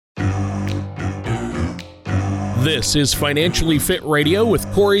This is Financially Fit Radio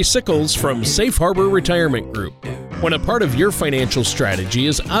with Corey Sickles from Safe Harbor Retirement Group. When a part of your financial strategy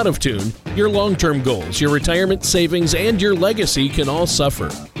is out of tune, your long-term goals, your retirement savings, and your legacy can all suffer.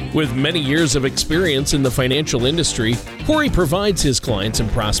 With many years of experience in the financial industry, Corey provides his clients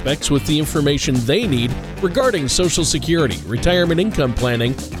and prospects with the information they need regarding Social Security, retirement income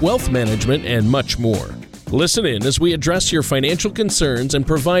planning, wealth management, and much more. Listen in as we address your financial concerns and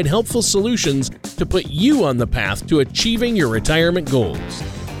provide helpful solutions to put you on the path to achieving your retirement goals.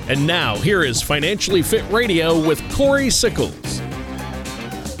 And now, here is Financially Fit Radio with Corey Sickles.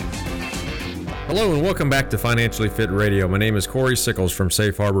 Hello and welcome back to Financially Fit Radio. My name is Corey Sickles from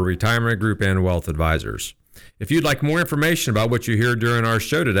Safe Harbor Retirement Group and Wealth Advisors. If you'd like more information about what you hear during our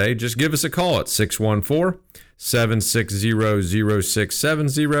show today, just give us a call at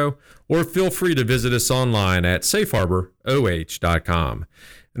 614-760-0670 or feel free to visit us online at safeharboroh.com.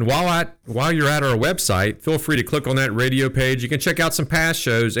 And while you're at our website, feel free to click on that radio page. You can check out some past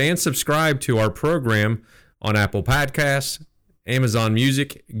shows and subscribe to our program on Apple Podcasts, Amazon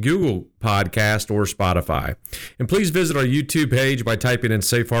Music, Google Podcast, or Spotify. And please visit our YouTube page by typing in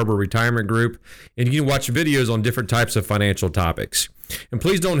Safe Harbor Retirement Group, and you can watch videos on different types of financial topics. And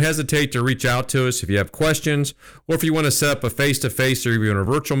please don't hesitate to reach out to us if you have questions or if you want to set up a face-to-face or even a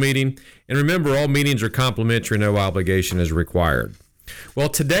virtual meeting. And remember, all meetings are complimentary, no obligation is required. Well,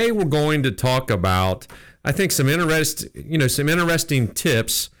 today we're going to talk about, I think, some interesting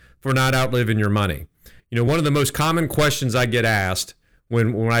tips for not outliving your money. You know, one of the most common questions I get asked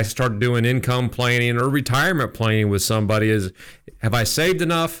when I start doing income planning or retirement planning with somebody is, have I saved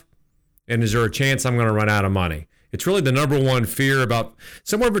enough? And is there a chance I'm going to run out of money? It's really the number one fear. About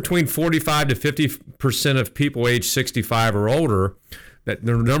somewhere between 45 to 50% of people age 65 or older, that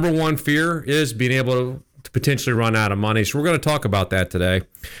their number one fear is being able to potentially run out of money. So we're going to talk about that today.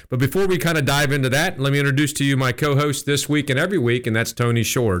 But before we kind of dive into that, let me introduce to you my co-host this week and every week, and that's Tony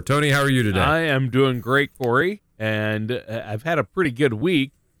Shore. Tony, how are you today? I am doing great, Corey, and I've had a pretty good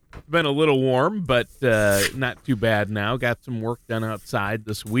week. It's been a little warm, but not too bad now. Got some work done outside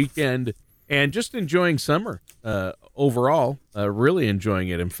this weekend and just enjoying summer overall, really enjoying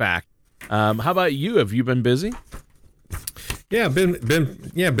it, in fact. How about you? Have you been busy? Yeah, been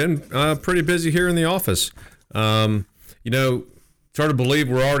pretty busy here in the office. It's hard to believe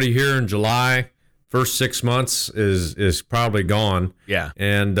we're already here in July. First 6 months is probably gone. Yeah.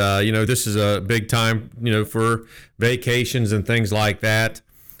 And this is a big time, for vacations and things like that.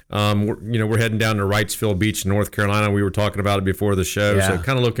 We're heading down to Wrightsville Beach, North Carolina. We were talking about it before the show. Yeah. So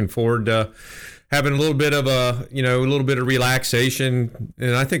kind of looking forward to having a little bit of relaxation.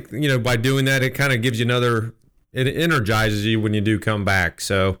 And I think, by doing that, it kind of gives you it energizes you when you do come back.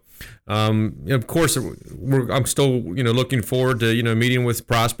 So, of course, I'm still, looking forward to, meeting with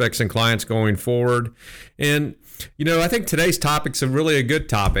prospects and clients going forward. And, I think today's topic's really a good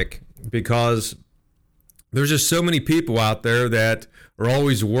topic because there's just so many people out there that are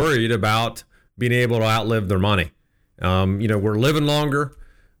always worried about being able to outlive their money. We're living longer.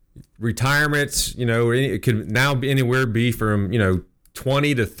 Retirements, it could now be anywhere from,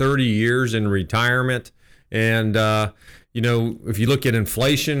 20 to 30 years in retirement. And, if you look at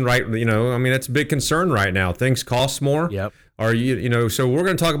inflation, right, that's a big concern right now. Things cost more. Yep. So we're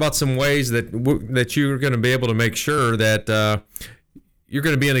going to talk about some ways that you're going to be able to make sure that you're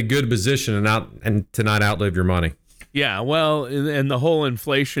going to be in a good position and to not outlive your money. Yeah, well, and the whole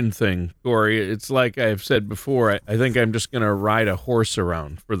inflation thing, Corey, it's like I've said before, I think I'm just going to ride a horse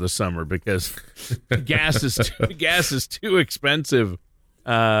around for the summer because gas is too expensive.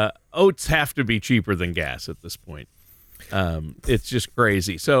 Oats have to be cheaper than gas at this point. It's just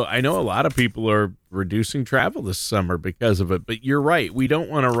crazy. So I know a lot of people are reducing travel this summer because of it, but you're right. We don't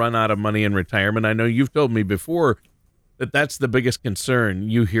want to run out of money in retirement. I know you've told me before that that's the biggest concern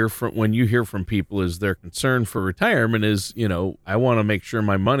when you hear from people is their concern for retirement is, I want to make sure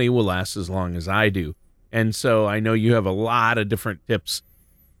my money will last as long as I do. And so I know you have a lot of different tips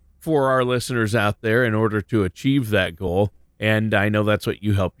for our listeners out there in order to achieve that goal. And I know that's what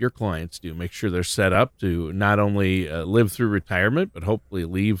you help your clients do, make sure they're set up to not only live through retirement, but hopefully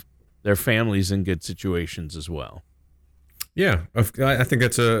leave their families in good situations as well. Yeah, I think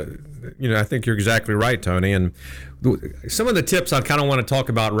I think you're exactly right, Tony. And some of the tips I kind of want to talk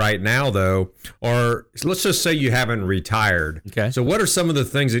about right now, though, are, let's just say you haven't retired. Okay. So what are some of the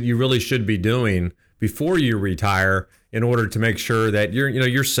things that you really should be doing before you retire in order to make sure that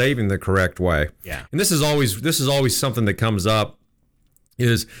you're saving the correct way? Yeah. And this is always something that comes up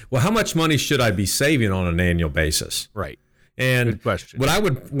is, well, how much money should I be saving on an annual basis? Right. And good question. What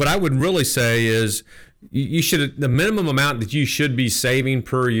I would really say is the minimum amount that you should be saving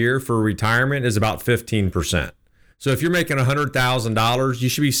per year for retirement is about 15%. So if you're making $100,000, you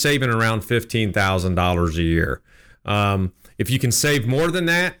should be saving around $15,000 a year. If you can save more than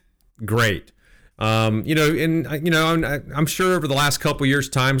that, great. I'm sure over the last couple of years,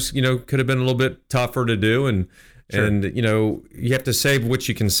 times, could have been a little bit tougher to do, and Sure. and you have to save what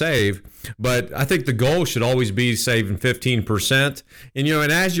you can save. But I think the goal should always be saving 15%. And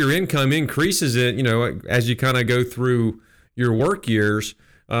and as your income increases, as you kind of go through your work years,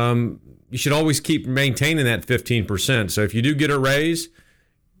 you should always keep maintaining that 15%. So if you do get a raise,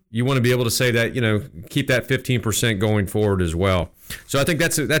 you want to be able to say that, keep that 15% going forward as well. So I think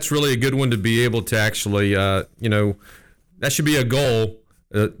that's really a good one to be able to actually, that should be a goal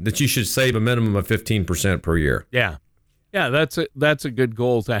that you should save a minimum of 15% per year. Yeah. Yeah, that's a good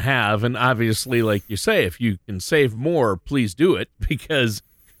goal to have. And obviously, like you say, if you can save more, please do it, because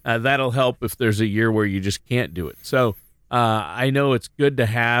that'll help if there's a year where you just can't do it. So I know it's good to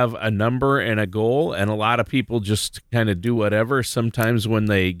have a number and a goal, and a lot of people just kind of do whatever. Sometimes when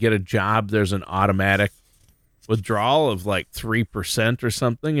they get a job, there's an automatic withdrawal of like 3% or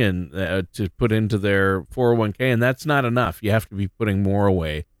something, and to put into their 401k, and that's not enough. You have to be putting more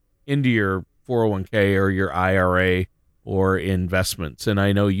away into your 401k or your IRA or investments. And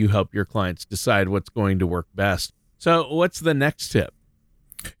I know you help your clients decide what's going to work best. So what's the next tip?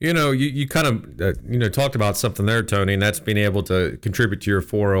 You kind of talked about something there, Tony, and that's being able to contribute to your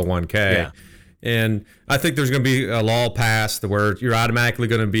 401k. Yeah. And I think there's going to be a law passed where you're automatically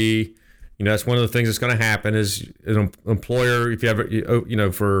going to be, that's one of the things that's going to happen is an employer, if you have, if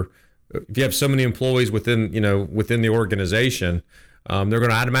you have so many employees within the organization, they're going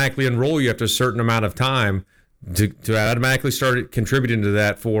to automatically enroll you after a certain amount of time to automatically start contributing to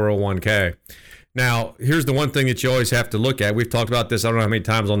that 401k. Now, here's the one thing that you always have to look at. We've talked about this, I don't know how many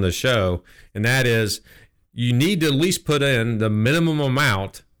times on this show, and that is you need to at least put in the minimum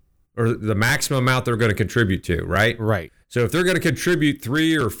amount or the maximum amount they're going to contribute to, right? Right. So if they're going to contribute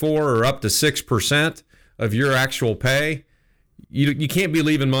 3 or 4 or up to 6% of your actual pay, you can't be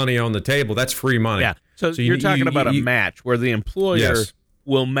leaving money on the table. That's free money. Yeah. So you're talking about a match where the employer Yes.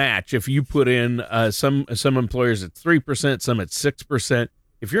 will match if you put in some employers at 3%, some at 6%.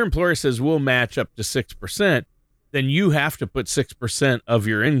 If your employer says we'll match up to 6%, then you have to put 6% of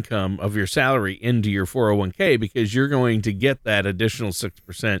your income, of your salary, into your 401k, because you're going to get that additional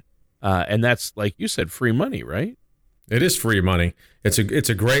 6%. And that's, like you said, free money, right? It is free money. It's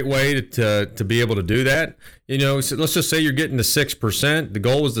a great way to be able to do that. So let's just say you're getting to 6%. The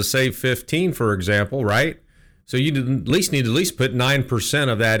goal is to save 15, for example, right? So you at least need to put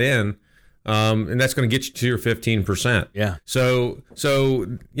 9% of that in, and that's going to get you to your 15%. Yeah. So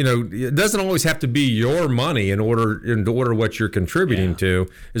it doesn't always have to be your money in order what you're contributing to,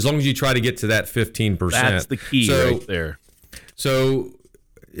 as long as you try to get to that 15%. That's the key right there. So,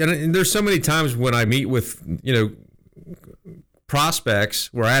 and there's so many times when I meet with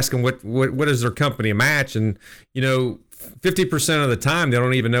prospects, we're asking what is their company match, and 50% of the time they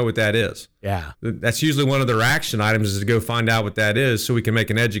don't even know what that is. Yeah. That's usually one of their action items, is to go find out what that is so we can make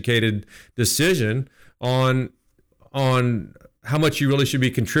an educated decision on how much you really should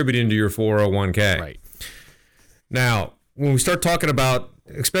be contributing to your 401k. Right. Now, when we start talking about,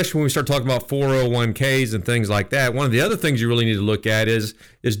 especially when we start talking about 401ks and things like that, one of the other things you really need to look at is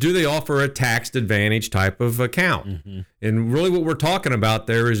do they offer a tax advantage type of account? Mm-hmm. And really what we're talking about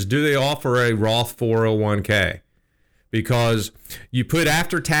there is, do they offer a Roth 401k? Because you put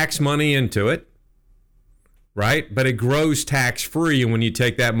after-tax money into it, right? But it grows tax-free, and when you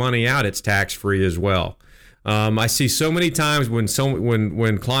take that money out, it's tax-free as well. I see so many times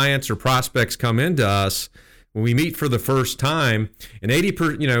when clients or prospects come into us, when we meet for the first time, and 80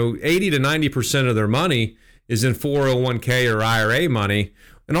 to 90% of their money is in 401k or IRA money,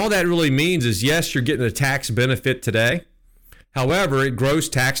 and all that really means is, yes, you're getting a tax benefit today. However, it grows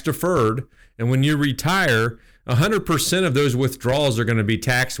tax deferred, and when you retire, 100% of those withdrawals are going to be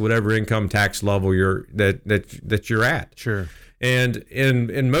taxed whatever income tax level that you're at. Sure. And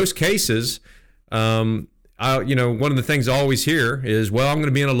in most cases, one of the things I always hear is, well, I'm going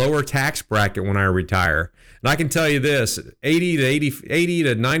to be in a lower tax bracket when I retire. And I can tell you this, 80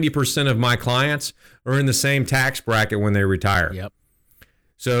 to 90% of my clients are in the same tax bracket when they retire. Yep.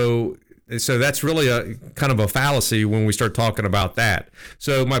 So that's really a kind of a fallacy when we start talking about that.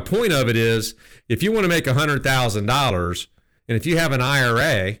 So my point of it is, if you want to make $100,000, and if you have an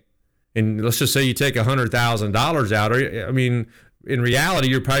IRA, and let's just say you take $100,000 out, in reality,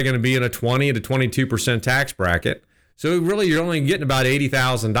 you're probably going to be in a 20 to 22% tax bracket. So really, you're only getting about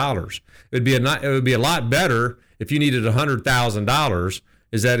 $80,000. It would be a lot better if you needed $100,000,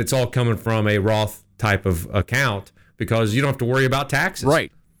 is that it's all coming from a Roth type of account, because you don't have to worry about taxes.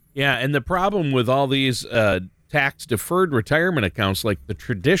 Right. Yeah, and the problem with all these tax-deferred retirement accounts like the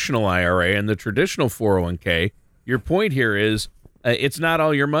traditional IRA and the traditional 401k, your point here is it's not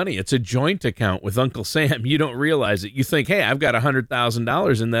all your money. It's a joint account with Uncle Sam. You don't realize it. You think, hey, I've got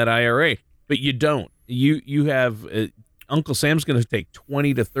 $100,000 in that IRA, but you don't. You have Uncle Sam's going to take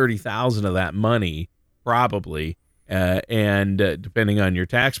 20 to 30,000 of that money probably, and depending on your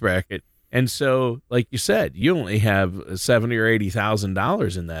tax bracket. And so, like you said, you only have $70,000 or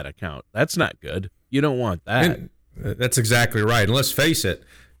 $80,000 in that account. That's not good. You don't want that. And that's exactly right. And let's face it,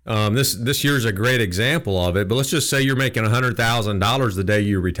 this year's a great example of it. But let's just say you're making $100,000 the day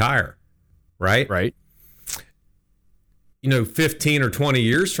you retire, right? Right. 15 or 20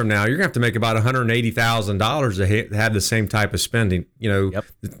 years from now, you're gonna have to make about $180,000 to have the same type of spending. Yep.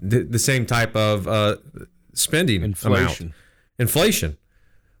 the same type of spending amount. Inflation.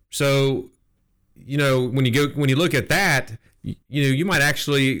 So, when you look at that, you might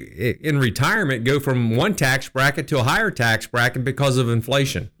actually in retirement go from one tax bracket to a higher tax bracket because of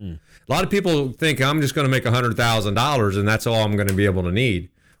inflation. A lot of people think I'm just going to make $100,000 and that's all I'm going to be able to need.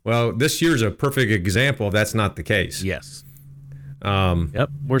 Well, this year's a perfect example of that's not the case. Yes. Yep.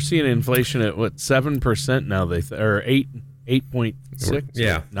 We're seeing inflation at 7% now. Or 8.6.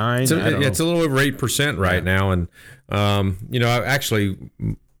 Yeah. 9. It's a little over 8% right now. And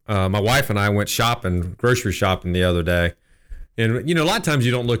my wife and I went grocery shopping the other day, and a lot of times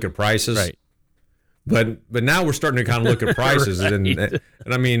you don't look at prices, right? But now we're starting to kind of look at prices, right. and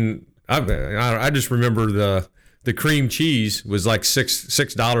I mean, I just remember the cream cheese was like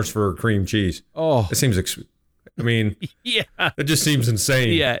 $6 for cream cheese. Oh, it seems. yeah, it just seems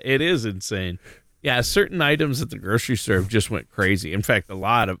insane. Yeah, it is insane. Yeah, certain items at the grocery store just went crazy. In fact, a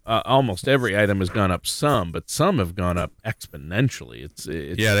lot of almost every item has gone up some, but some have gone up exponentially. It's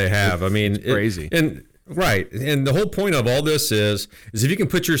they have. It's crazy. Right. And the whole point of all this is if you can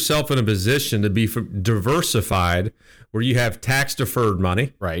put yourself in a position to be diversified where you have tax deferred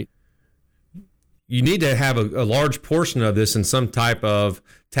money. Right. You need to have a large portion of this in some type of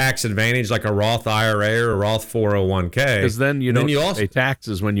tax advantage like a Roth IRA or a Roth 401k. Because then you don't pay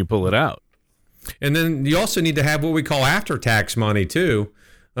taxes when you pull it out. And then you also need to have what we call after-tax money too,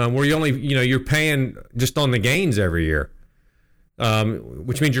 where you only, you're paying just on the gains every year,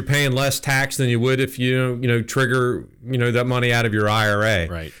 which means you're paying less tax than you would if you trigger, that money out of your IRA.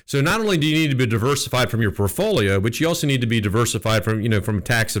 Right. So not only do you need to be diversified from your portfolio, but you also need to be diversified from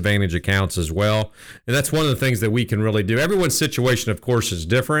tax advantage accounts as well. And that's one of the things that we can really do. Everyone's situation, of course, is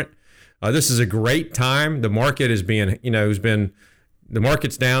different. This is a great time. The market the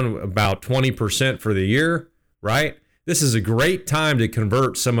market's down about 20% for the year, right? This is a great time to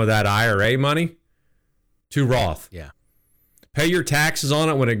convert some of that IRA money to Roth. Yeah. Pay your taxes on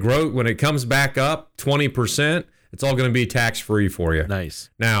it when it comes back up 20%. It's all going to be tax-free for you. Nice.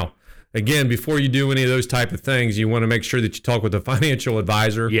 Now, again, before you do any of those type of things, you want to make sure that you talk with a financial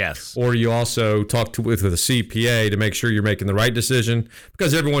advisor. Yes. Or you also talk with a CPA to make sure you're making the right decision,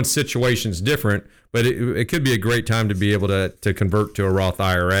 because everyone's situation is different. But it could be a great time to be able to convert to a Roth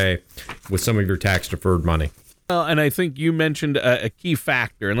IRA with some of your tax-deferred money. Well, and I think you mentioned a key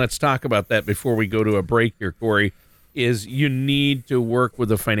factor, and let's talk about that before we go to a break here, Corey, is you need to work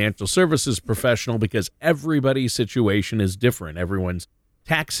with a financial services professional because everybody's situation is different. Everyone's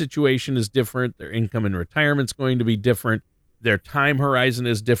tax situation is different. Their income and retirement's going to be different. Their time horizon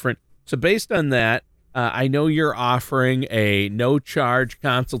is different. So based on that, I know you're offering a no-charge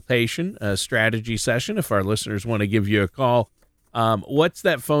consultation, a strategy session, if our listeners want to give you a call. What's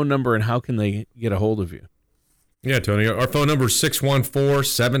that phone number and how can they get a hold of you? Yeah, Tony, our phone number is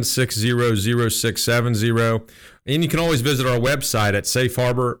 614-760-0670. And you can always visit our website at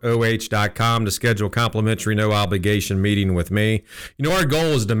safeharboroh.com to schedule a complimentary no-obligation meeting with me. Our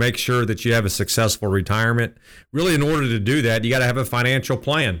goal is to make sure that you have a successful retirement. Really, in order to do that, you got to have a financial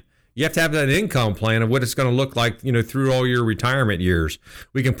plan. You have to have that income plan of what it's going to look like, through all your retirement years.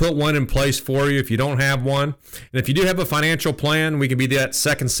 We can put one in place for you if you don't have one. And if you do have a financial plan, we can be that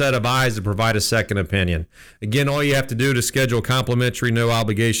second set of eyes to provide a second opinion. Again, all you have to do to schedule a complimentary, no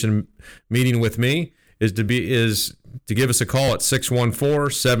obligation meeting with me is to give us a call at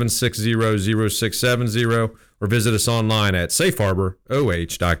 614-760-0670 or visit us online at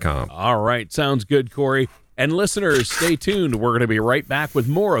safeharboroh.com. All right. Sounds good, Corey. And listeners, stay tuned. We're going to be right back with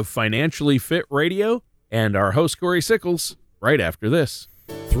more of Financially Fit Radio and our host, Corey Sickles, right after this.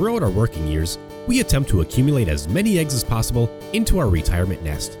 Throughout our working years, we attempt to accumulate as many eggs as possible into our retirement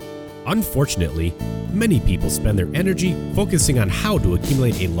nest. Unfortunately, many people spend their energy focusing on how to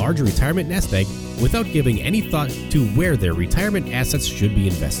accumulate a larger retirement nest egg without giving any thought to where their retirement assets should be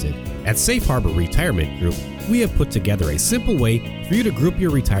invested. At Safe Harbor Retirement Group, we have put together a simple way for you to group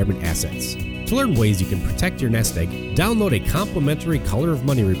your retirement assets. To learn ways you can protect your nest egg, download a complimentary Color of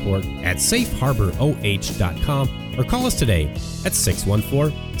Money report at safeharboroh.com or call us today at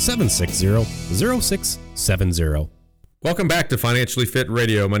 614-760-0670. Welcome back to Financially Fit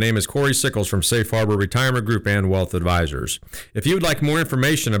Radio. My name is Corey Sickles from Safe Harbor Retirement Group and Wealth Advisors. If you would like more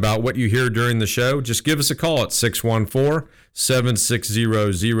information about what you hear during the show, just give us a call at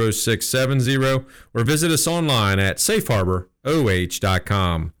 614-760-0670 or visit us online at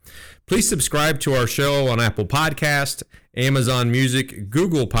safeharboroh.com. Please subscribe to our show on Apple Podcast, Amazon Music,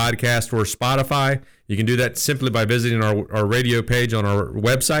 Google Podcast, or Spotify. You can do that simply by visiting our radio page on our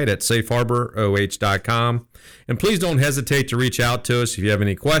website at safeharboroh.com. And please don't hesitate to reach out to us if you have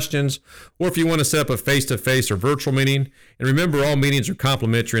any questions or if you want to set up a face-to-face or virtual meeting. And remember, all meetings are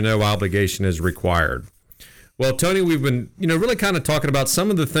complimentary, no obligation is required. Well, Tony, we've been really kind of talking about some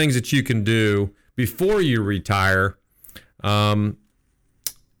of the things that you can do before you retire,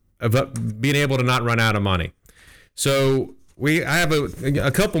 about being able to not run out of money. So I have a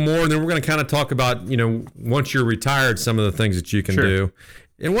couple more, and then we're going to kind of talk about, once you're retired, some of the things that you can do.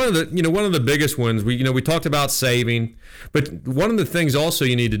 And one of the biggest ones, we talked about saving, but one of the things also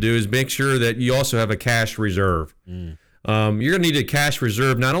you need to do is make sure that you also have a cash reserve. You're going to need a cash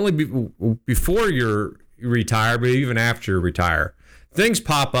reserve not only before you retire, but even after you retire. Things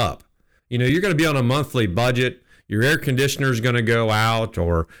pop up. You're going to be on a monthly budget. Your air conditioner is going to go out,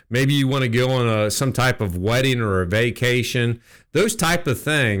 or maybe you want to go on some type of wedding or a vacation. Those type of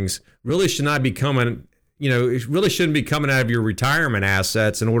things really should not be coming. It really shouldn't be coming out of your retirement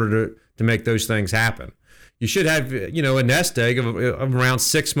assets in order to make those things happen. You should have, a nest egg of around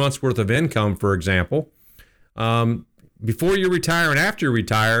 6 months worth of income, for example, before you retire and after you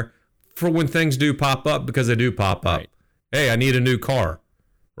retire, for when things do pop up, because they do pop up. Right. Hey, I need a new car,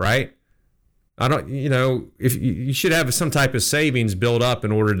 right? If you should have some type of savings built up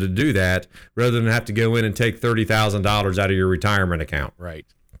in order to do that, rather than have to go in and take $30,000 out of your retirement account. Right.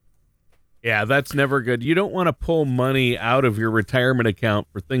 Yeah, that's never good. You don't want to pull money out of your retirement account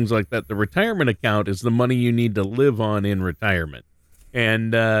for things like that. The retirement account is the money you need to live on in retirement.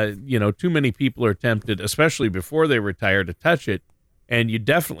 And, too many people are tempted, especially before they retire, to touch it. And you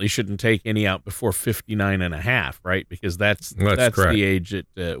definitely shouldn't take any out before 59 and a half, right? Because that's the age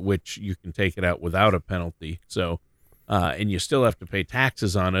at which you can take it out without a penalty. So, and you still have to pay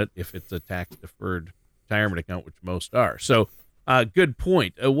taxes on it if it's a tax-deferred retirement account, which most are. So, good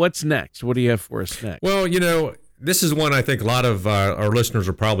point. What's next? What do you have for us next? Well, this is one I think a lot of our listeners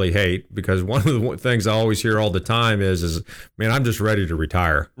will probably hate, because one of the things I always hear all the time is, man, I'm just ready to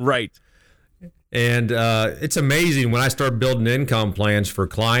retire. Right. And it's amazing when I start building income plans for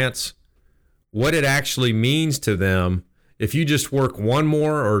clients, what it actually means to them if you just work 1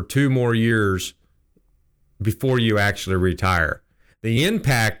 more or 2 more years before you actually retire. The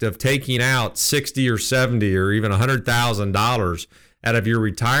impact of taking out $60 or $70 or even $100,000 out of your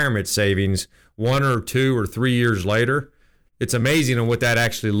retirement savings 1 or 2 or 3 years later, it's amazing on what that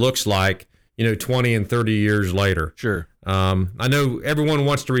actually looks like, 20 and 30 years later. Sure. I know everyone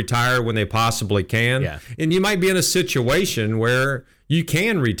wants to retire when they possibly can. Yeah. And you might be in a situation where you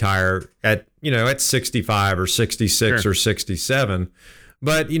can retire at 65 or 66 or 67.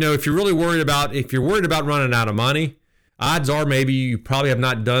 But, if you're really worried about running out of money, odds are maybe you probably have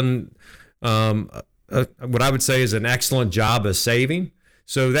not done what I would say is an excellent job of saving.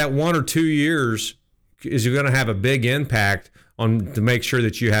 So that 1 or 2 years is going to have a big impact to make sure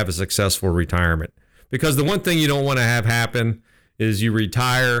that you have a successful retirement. Because the one thing you don't want to have happen is you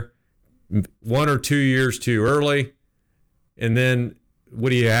retire 1 or 2 years too early, and then what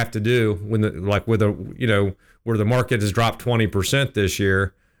do you have to do when where the market has dropped 20% this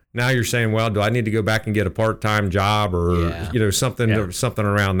year? Now you're saying, well, do I need to go back and get a part-time job or something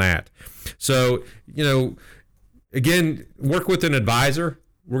around that? So, again, work with an advisor.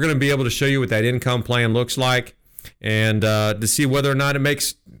 We're going to be able to show you what that income plan looks like, and to see whether or not it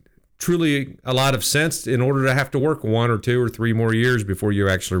makes truly a lot of sense in order to have to work 1 or 2 or 3 more years before you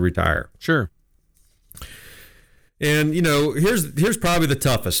actually retire. Sure. And, here's probably the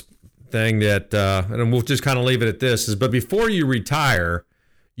toughest thing that, and we'll just kind of leave it at this, but before you retire,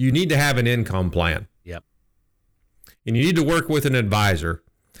 you need to have an income plan. Yep. And you need to work with an advisor.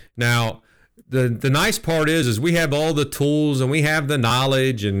 Now, the nice part is we have all the tools and we have the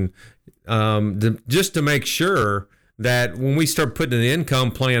knowledge and just to make sure that when we start putting an income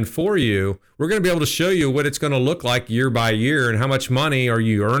plan for you, we're going to be able to show you what it's going to look like year by year and how much money are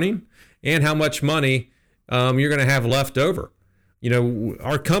you earning and how much money you're going to have left over.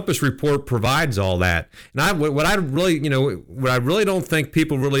 Our Compass report provides all that. And what I really don't think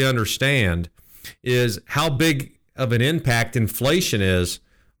people really understand is how big of an impact inflation is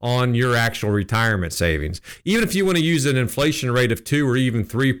on your actual retirement savings. Even if you want to use an inflation rate of 2 or even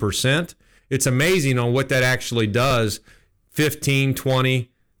 3%, it's amazing on what that actually does 15, 20,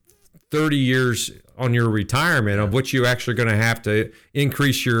 30 years on your retirement of what you're actually going to have to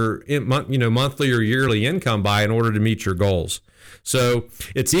increase your monthly or yearly income by in order to meet your goals. So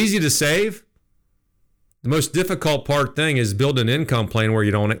it's easy to save. The most difficult thing is build an income plan where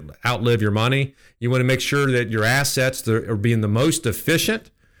you don't outlive your money. You want to make sure that your assets are being the most efficient,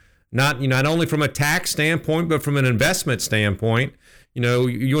 not only from a tax standpoint, but from an investment standpoint.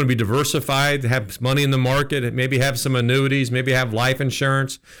 You want to be diversified, have money in the market, maybe have some annuities, maybe have life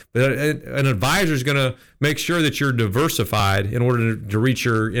insurance. But an advisor is going to make sure that you're diversified in order to reach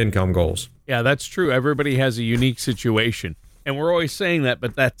your income goals. Yeah, that's true. Everybody has a unique situation. And we're always saying that,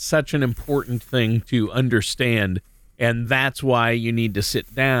 but that's such an important thing to understand. And that's why you need to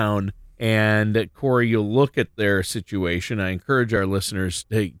sit down and, Corey, you'll look at their situation. I encourage our listeners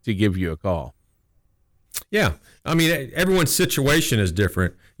to give you a call. Yeah. I mean, everyone's situation is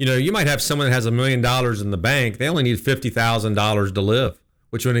different. You might have someone that has $1 million in the bank. They only need $50,000 to live,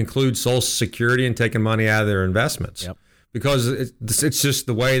 which would include Social Security and taking money out of their investments. Yep. Because it's just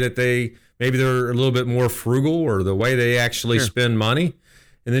the way that maybe they're a little bit more frugal, or the way they actually spend money.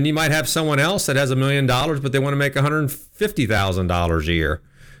 And then you might have someone else that has $1 million, but they want to make $150,000 a year.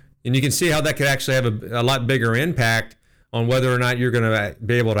 And you can see how that could actually have a lot bigger impact on whether or not you're going to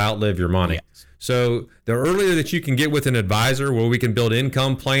be able to outlive your money. Yes. So the earlier that you can get with an advisor where we can build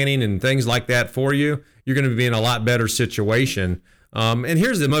income planning and things like that for you, you're going to be in a lot better situation. And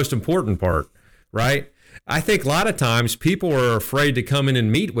here's the most important part, right? I think a lot of times people are afraid to come in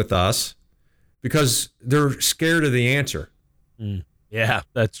and meet with us because they're scared of the answer. Yeah,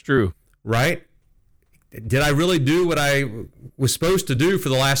 that's true. Right? Did I really do what I was supposed to do for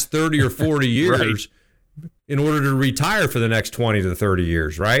the last 30 or 40 years in order to retire for the next 20 to 30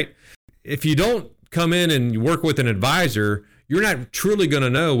 years, right? If you don't come in and work with an advisor, you're not truly going to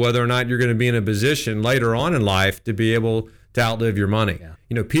know whether or not you're going to be in a position later on in life to be able to outlive your money.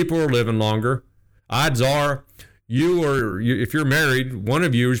 Yeah. People are living longer. Odds are if you're married, one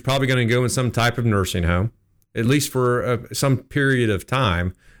of you is probably going to go in some type of nursing home, at least for some period of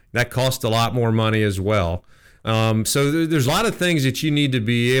time. That costs a lot more money as well. So there's a lot of things that you need to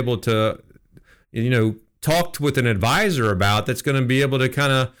be able to, talk with an advisor about that's going to be able to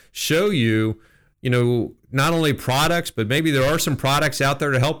kind of show you, not only products, but maybe there are some products out there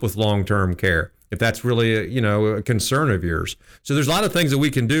to help with long-term care, if that's really a concern of yours. So there's a lot of things that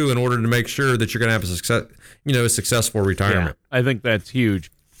we can do in order to make sure that you're going to have a successful retirement. Yeah, I think that's huge.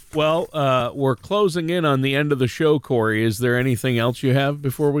 Well, we're closing in on the end of the show, Corey. Is there anything else you have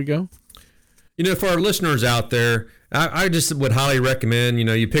before we go? For our listeners out there, I just would highly recommend,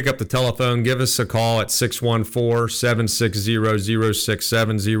 you pick up the telephone, give us a call at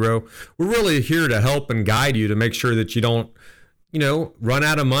 614-760-0670. We're really here to help and guide you to make sure that you don't, run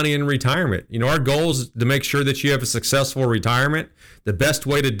out of money in retirement. Our goal is to make sure that you have a successful retirement. The best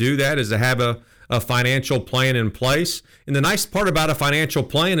way to do that is to have a financial plan in place. And the nice part about a financial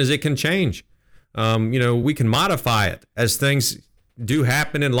plan is it can change. We can modify it as things do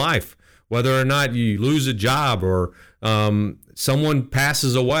happen in life. Whether or not you lose a job or someone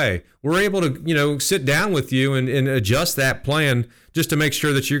passes away, we're able to, sit down with you and adjust that plan just to make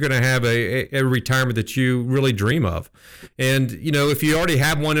sure that you're going to have a retirement that you really dream of. And, if you already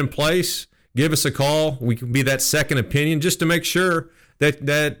have one in place, give us a call. We can be that second opinion just to make sure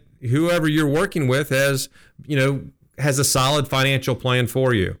that whoever you're working with has a solid financial plan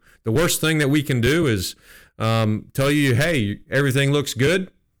for you. The worst thing that we can do is tell you, hey, everything looks good,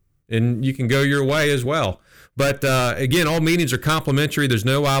 and you can go your way as well. But again, all meetings are complimentary. There's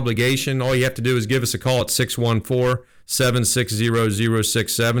no obligation. All you have to do is give us a call at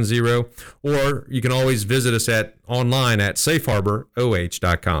 614-760-0670, or you can always visit us online at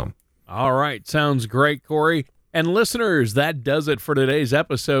safeharboroh.com. All right. Sounds great, Corey. And listeners, that does it for today's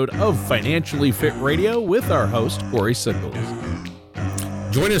episode of Financially Fit Radio with our host, Corey Sickles.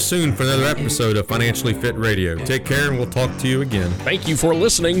 Join us soon for another episode of Financially Fit Radio. Take care, and we'll talk to you again. Thank you for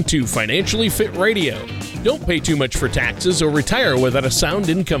listening to Financially Fit Radio. Don't pay too much for taxes or retire without a sound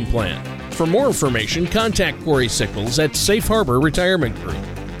income plan. For more information, contact Corey Sickles at Safe Harbor Retirement Group.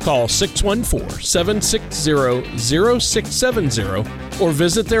 Call 614-760-0670 or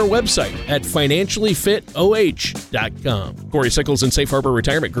visit their website at financiallyfitoh.com. Corey Sickles and Safe Harbor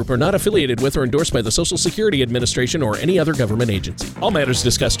Retirement Group are not affiliated with or endorsed by the Social Security Administration or any other government agency. All matters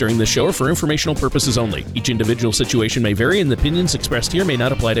discussed during this show are for informational purposes only. Each individual situation may vary, and the opinions expressed here may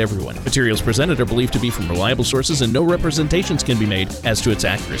not apply to everyone. Materials presented are believed to be from reliable sources, and no representations can be made as to its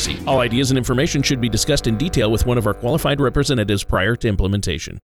accuracy. All ideas and information should be discussed in detail with one of our qualified representatives prior to implementation.